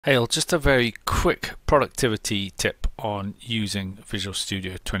Hey, just a very quick productivity tip on using Visual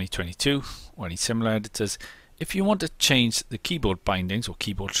Studio 2022 or any similar editors. If you want to change the keyboard bindings or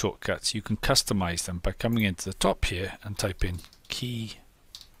keyboard shortcuts, you can customize them by coming into the top here and type in key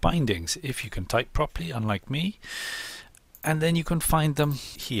bindings if you can type properly, unlike me, and then you can find them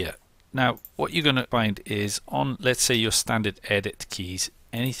here. Now, what you're going to find is on, let's say, your standard edit keys,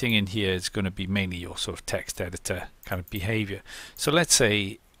 anything in here is going to be mainly your sort of text editor kind of behavior. So let's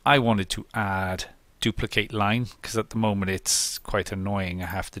say I wanted to add duplicate line, because at the moment it's quite annoying. I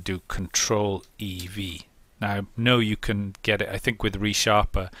have to do Control EV. Now, no, you can get it, I think with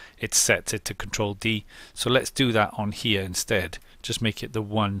ReSharper it sets it to Control D. So let's do that on here instead. Just make it the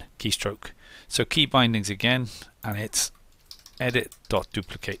one keystroke. So key bindings again, and it's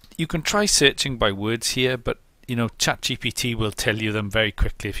edit.duplicate. You can try searching by words here, but you know, ChatGPT will tell you them very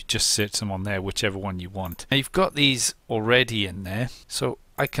quickly if you just search them on there, whichever one you want. Now you've got these already in there, so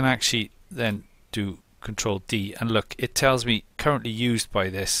I can actually then do Control D, and look, it tells me currently used by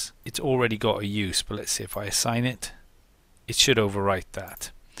this. It's already got a use, but let's see if I assign it. It should overwrite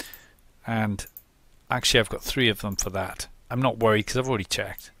that. And actually I've got 3 of them for that. I'm not worried because I've already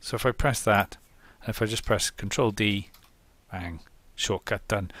checked. So if I press that, and if I just press Control D, bang, shortcut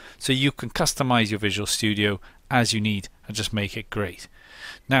done. So you can customize your Visual Studio as you need and just make it great.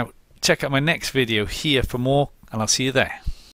 Now check out my next video here for more, and I'll see you there.